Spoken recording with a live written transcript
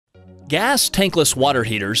Gas tankless water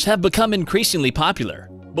heaters have become increasingly popular,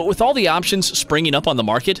 but with all the options springing up on the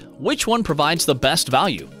market, which one provides the best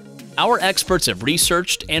value? Our experts have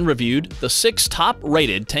researched and reviewed the 6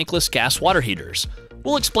 top-rated tankless gas water heaters.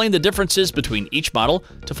 We'll explain the differences between each model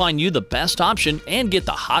to find you the best option and get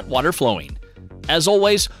the hot water flowing. As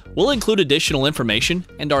always, we'll include additional information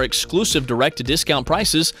and our exclusive direct-to-discount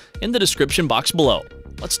prices in the description box below.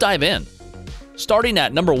 Let's dive in. Starting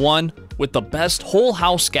at number 1, with the best whole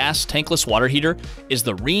house gas tankless water heater is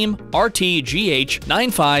the Rheem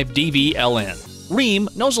RTGH95DVLN.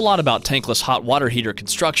 Rheem knows a lot about tankless hot water heater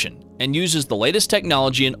construction and uses the latest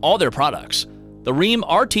technology in all their products. The Rheem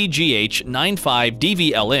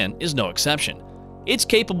RTGH95DVLN is no exception. It's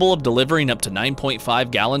capable of delivering up to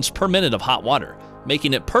 9.5 gallons per minute of hot water,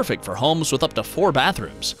 making it perfect for homes with up to 4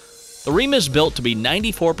 bathrooms. The Rheem is built to be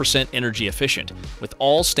 94% energy efficient with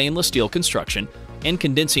all stainless steel construction and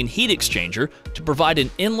condensing heat exchanger to provide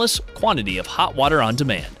an endless quantity of hot water on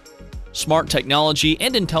demand. Smart technology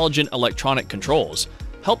and intelligent electronic controls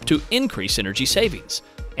help to increase energy savings,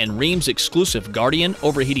 and Rheem's exclusive Guardian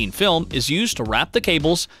overheating film is used to wrap the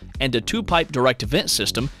cables, and a 2-pipe direct vent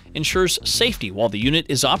system ensures safety while the unit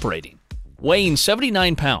is operating. Weighing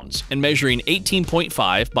 79 pounds and measuring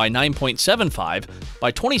 18.5 by 9.75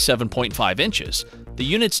 by 27.5 inches, the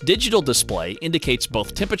unit's digital display indicates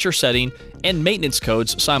both temperature setting and maintenance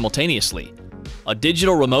codes simultaneously. A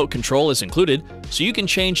digital remote control is included, so you can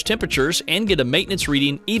change temperatures and get a maintenance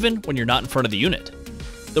reading even when you're not in front of the unit.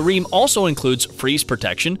 The Rheem also includes freeze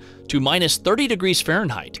protection to minus 30 degrees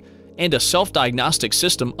Fahrenheit, and a self-diagnostic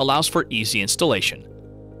system allows for easy installation.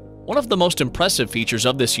 One of the most impressive features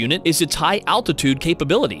of this unit is its high-altitude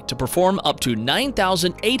capability to perform up to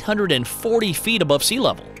 9,840 feet above sea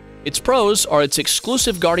level. Its pros are its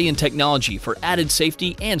exclusive Guardian technology for added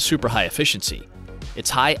safety and super high efficiency,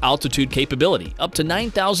 its high-altitude capability up to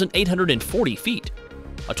 9,840 feet,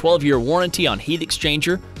 a 12-year warranty on heat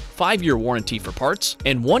exchanger, 5-year warranty for parts,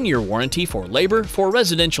 and 1-year warranty for labor for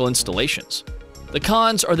residential installations. The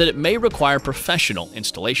cons are that it may require professional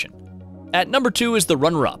installation. At number 2 is the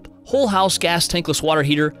runner-up, whole house gas tankless water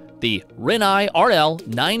heater, the Rinnai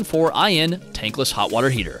RL94IN tankless hot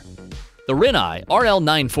water heater. The Rinnai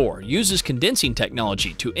RL94 uses condensing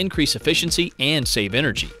technology to increase efficiency and save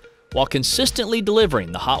energy, while consistently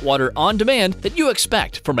delivering the hot water on demand that you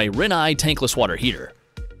expect from a Rinnai tankless water heater.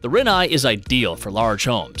 The Rinnai is ideal for large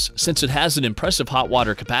homes since it has an impressive hot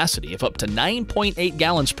water capacity of up to 9.8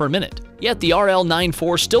 gallons per minute. Yet the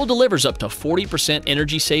RL94 still delivers up to 40%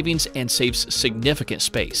 energy savings and saves significant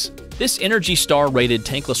space. This Energy Star rated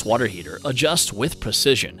tankless water heater adjusts with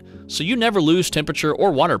precision, so you never lose temperature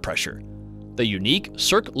or water pressure. The unique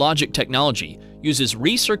Circ Logic technology uses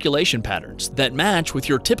recirculation patterns that match with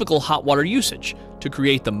your typical hot water usage to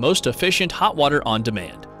create the most efficient hot water on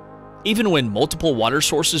demand. Even when multiple water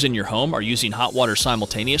sources in your home are using hot water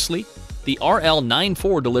simultaneously, the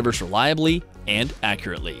RL94 delivers reliably and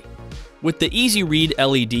accurately. With the Easy Read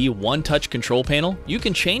LED one-touch control panel, you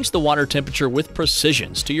can change the water temperature with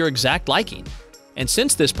precision to your exact liking. And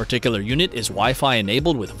since this particular unit is Wi-Fi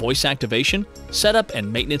enabled with voice activation, setup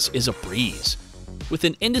and maintenance is a breeze. With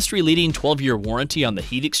an industry-leading 12-year warranty on the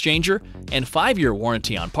heat exchanger and 5-year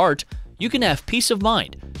warranty on part, you can have peace of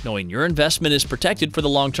mind knowing your investment is protected for the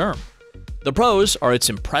long term. The pros are its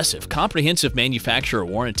impressive comprehensive manufacturer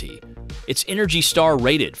warranty. It's Energy Star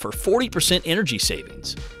rated for 40% energy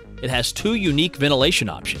savings. It has 2 unique ventilation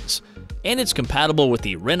options, and it's compatible with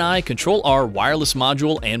the Rinnai Control-R wireless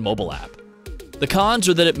module and mobile app. The cons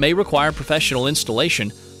are that it may require professional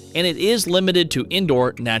installation, and it is limited to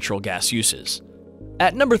indoor natural gas uses.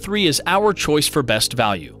 At number 3 is our choice for best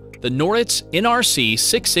value, the Noritz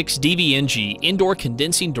NRC66DVNG Indoor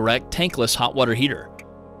Condensing Direct Tankless Hot Water Heater.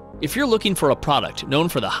 If you're looking for a product known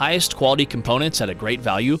for the highest quality components at a great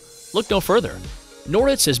value, look no further.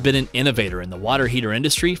 Noritz has been an innovator in the water heater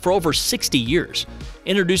industry for over 60 years,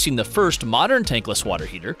 introducing the first modern tankless water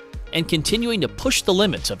heater and continuing to push the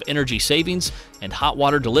limits of energy savings and hot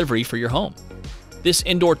water delivery for your home. This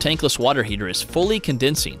indoor tankless water heater is fully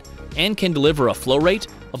condensing and can deliver a flow rate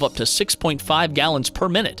of up to 6.5 gallons per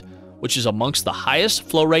minute, which is amongst the highest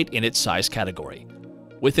flow rate in its size category.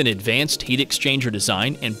 With an advanced heat exchanger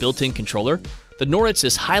design and built-in controller, the Noritz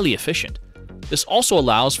is highly efficient. This also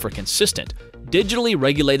allows for consistent, digitally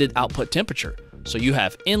regulated output temperature, so you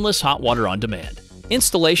have endless hot water on demand.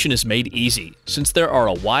 Installation is made easy since there are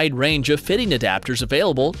a wide range of fitting adapters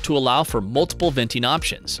available to allow for multiple venting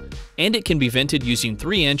options, and it can be vented using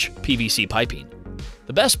 3-inch PVC piping.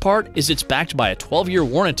 The best part is it's backed by a 12-year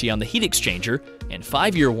warranty on the heat exchanger and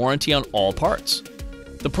 5-year warranty on all parts.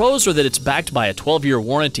 The pros are that it's backed by a 12-year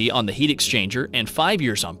warranty on the heat exchanger and 5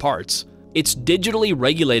 years on parts. It's digitally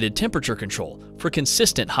regulated temperature control for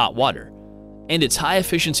consistent hot water, and its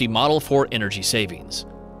high-efficiency model for energy savings.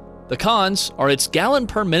 The cons are its gallon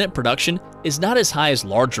per minute production is not as high as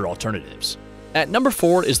larger alternatives. At number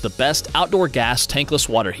 4 is the best outdoor gas tankless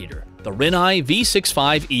water heater, the Rinnai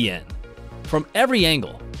V65EN. From every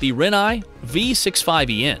angle, the Rinnai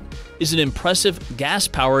V65EN is an impressive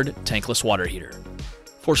gas-powered tankless water heater.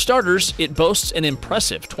 For starters, it boasts an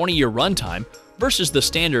impressive 20-year runtime versus the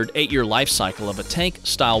standard 8-year life cycle of a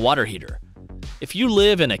tank-style water heater. If you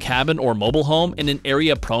live in a cabin or mobile home in an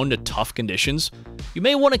area prone to tough conditions, you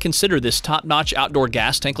may want to consider this top-notch outdoor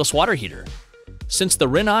gas tankless water heater. Since the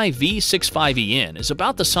Rinnai V65EN is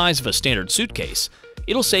about the size of a standard suitcase,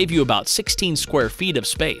 it'll save you about 16 square feet of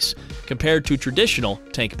space compared to traditional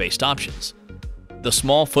tank-based options. The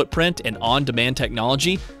small footprint and on-demand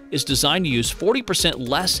technology is designed to use 40%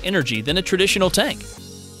 less energy than a traditional tank.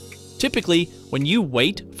 Typically, when you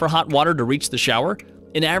wait for hot water to reach the shower,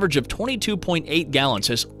 an average of 22.8 gallons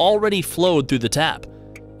has already flowed through the tap.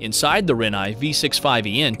 Inside the Rinnai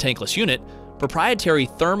V65EN tankless unit, proprietary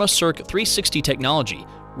ThermoCirc 360 technology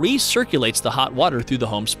recirculates the hot water through the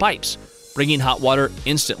home's pipes, bringing hot water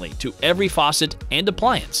instantly to every faucet and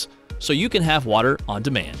appliance, so you can have water on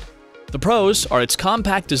demand. The pros are its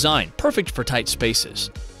compact design, perfect for tight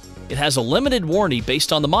spaces. It has a limited warranty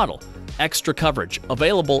based on the model, extra coverage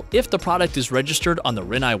available if the product is registered on the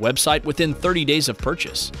Rinnai website within 30 days of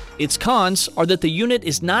purchase. Its cons are that the unit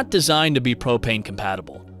is not designed to be propane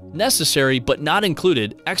compatible. Necessary but not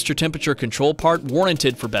included extra temperature control part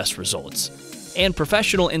warranted for best results, and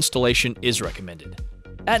professional installation is recommended.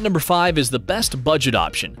 At number 5 is the best budget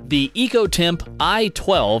option, the Eccotemp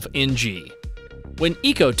i12NG. When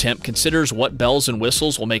Eccotemp considers what bells and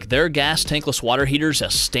whistles will make their gas tankless water heaters a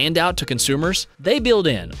standout to consumers, they build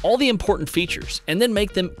in all the important features and then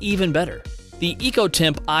make them even better. The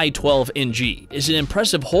Eccotemp i12NG is an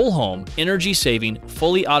impressive whole-home, energy-saving,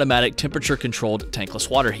 fully automatic temperature-controlled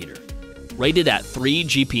tankless water heater. Rated at 3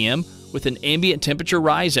 GPM with an ambient temperature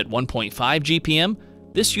rise at 1.5 GPM,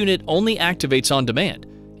 this unit only activates on demand,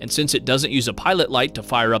 and since it doesn't use a pilot light to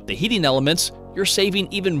fire up the heating elements, you're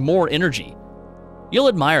saving even more energy. You'll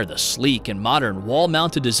admire the sleek and modern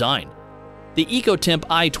wall-mounted design. The Eccotemp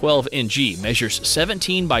i12NG measures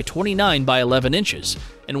 17 by 29 by 11 inches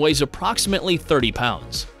and weighs approximately 30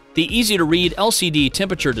 pounds. The easy-to-read LCD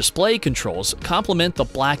temperature display controls complement the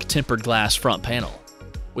black tempered glass front panel.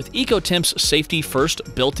 With Ecotemp's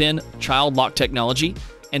safety-first built-in child lock technology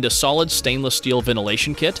and a solid stainless steel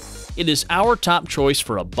ventilation kit, it is our top choice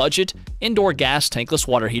for a budget indoor gas tankless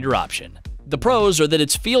water heater option. The pros are that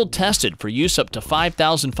it's field-tested for use up to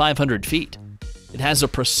 5,500 feet. It has a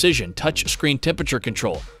precision touchscreen temperature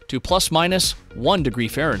control to ±1 degree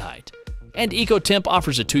Fahrenheit, and Eccotemp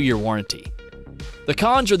offers a 2-year warranty. The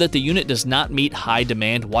cons are that the unit does not meet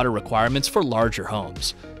high-demand water requirements for larger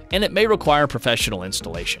homes, and it may require professional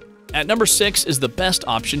installation. At number 6 is the best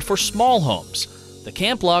option for small homes, the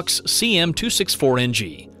Camplux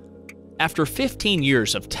CM264NG. After 15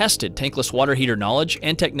 years of tested tankless water heater knowledge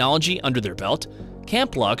and technology under their belt,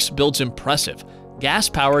 Camplux builds impressive,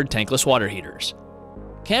 gas-powered tankless water heaters.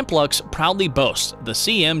 Camplux proudly boasts the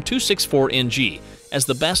CM264NG as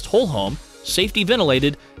the best whole-home,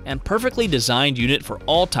 safety-ventilated, and perfectly designed unit for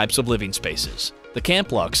all types of living spaces. The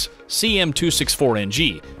Camplux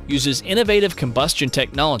CM264NG uses innovative combustion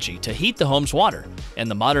technology to heat the home's water,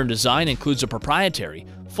 and the modern design includes a proprietary,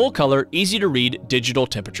 full-color, easy-to-read digital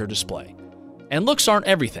temperature display. And looks aren't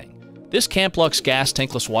everything. This Camplux gas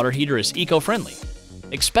tankless water heater is eco-friendly.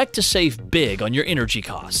 Expect to save big on your energy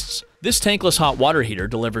costs. This tankless hot water heater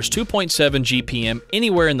delivers 2.7 GPM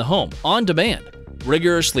anywhere in the home, on demand.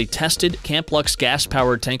 Rigorously tested Camplux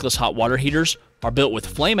gas-powered tankless hot water heaters are built with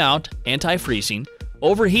flame-out, anti-freezing,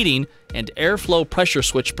 overheating, and airflow pressure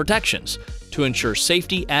switch protections to ensure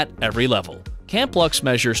safety at every level. Camplux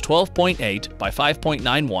measures 12.8 by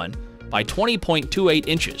 5.91 by 20.28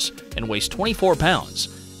 inches and weighs 24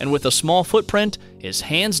 pounds, and with a small footprint is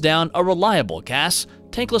hands down a reliable gas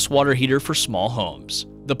tankless water heater for small homes.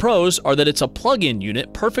 The pros are that it's a plug-in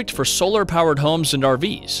unit perfect for solar-powered homes and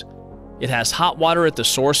RVs. It has hot water at the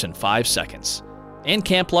source in 5 seconds, and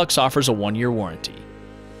Camplux offers a 1-year warranty.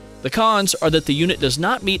 The cons are that the unit does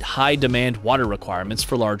not meet high-demand water requirements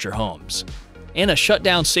for larger homes, and a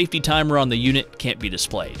shutdown safety timer on the unit can't be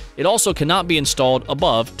displayed. It also cannot be installed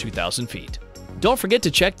above 2,000 feet. Don't forget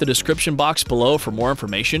to check the description box below for more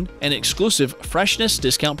information and exclusive freshness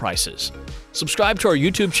discount prices. Subscribe to our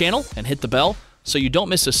YouTube channel and hit the bell so you don't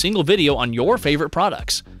miss a single video on your favorite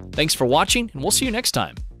products. Thanks for watching, and we'll see you next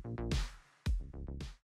time.